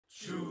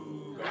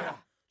Sugar,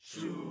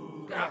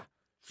 sugar,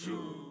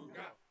 sugar.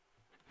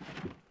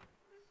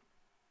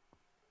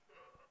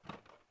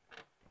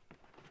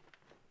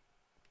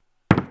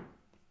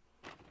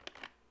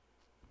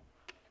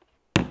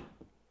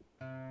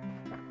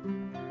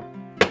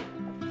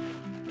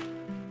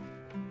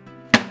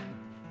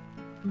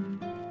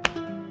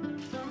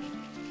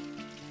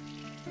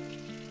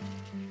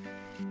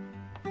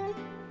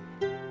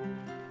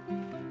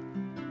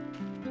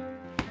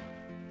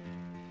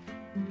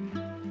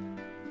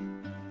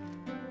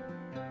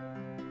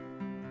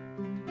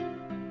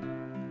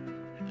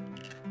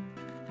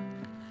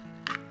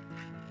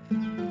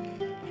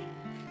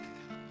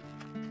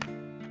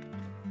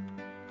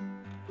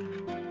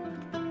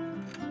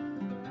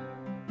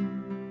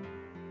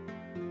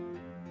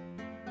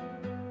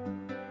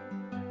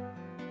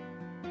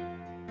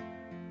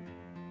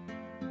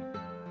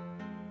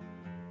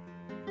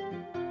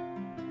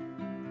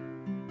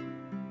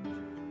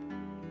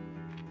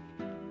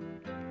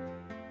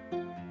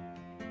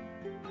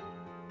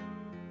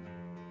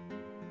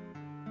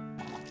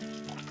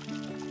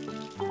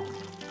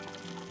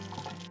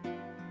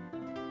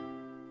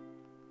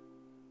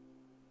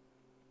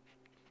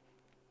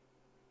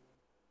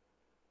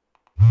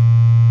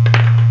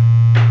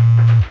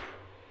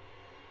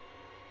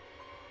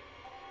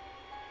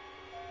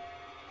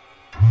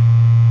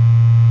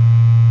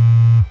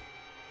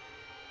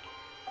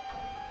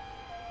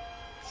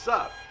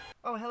 Sup?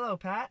 Oh, hello,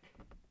 Pat.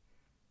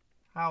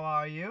 How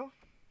are you?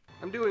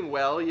 I'm doing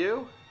well,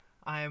 you?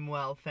 I am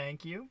well,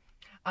 thank you.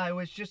 I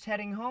was just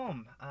heading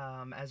home,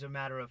 as a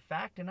matter of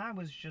fact, and I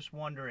was just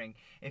wondering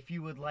if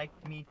you would like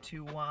me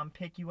to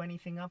pick you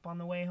anything up on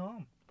the way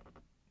home.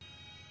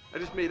 I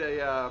just made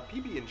a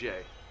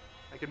PB&J.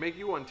 I could make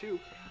you one too.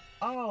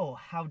 Oh,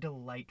 how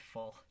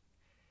delightful.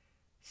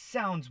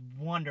 Sounds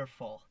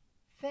wonderful.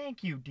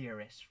 Thank you,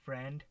 dearest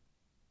friend.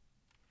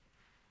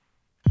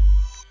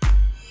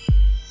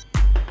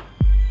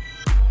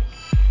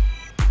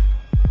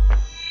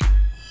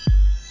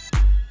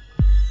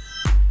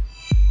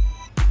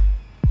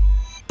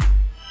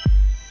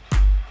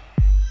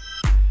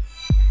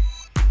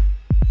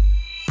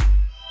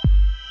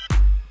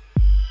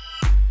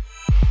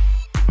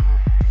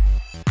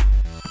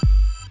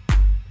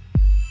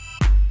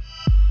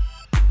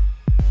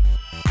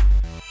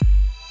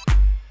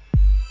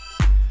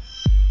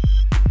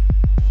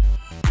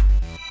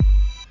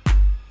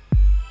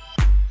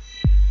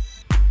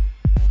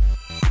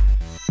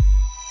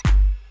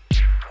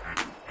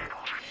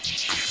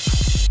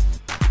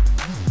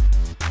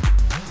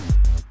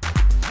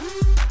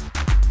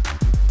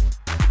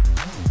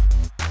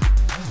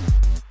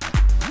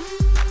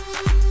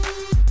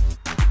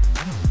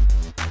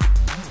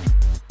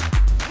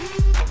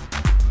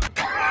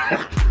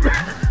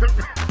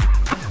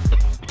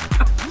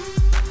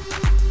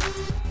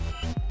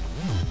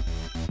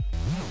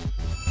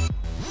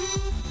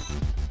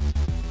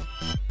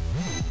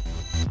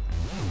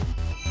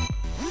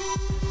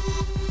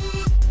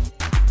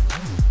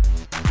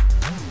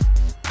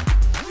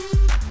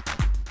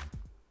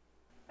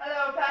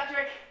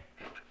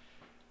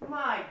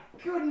 My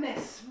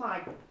goodness,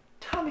 my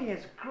tummy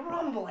is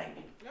grumbling.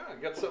 Yeah, I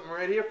got something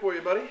right here for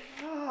you, buddy.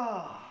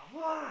 Oh,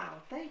 wow,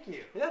 thank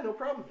you. Yeah, no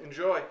problem.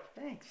 Enjoy.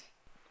 Thanks.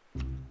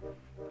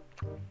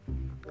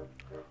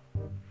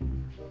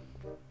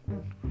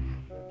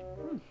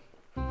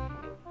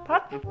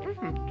 Patrick, this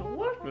is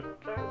delicious.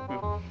 Thank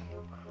you.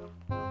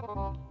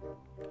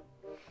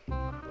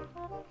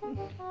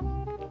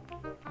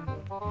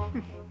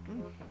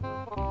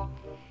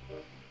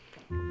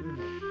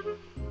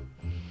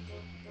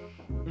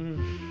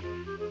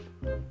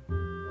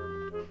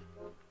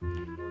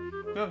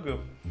 Thank you.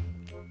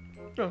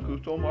 Thank you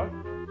so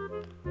much.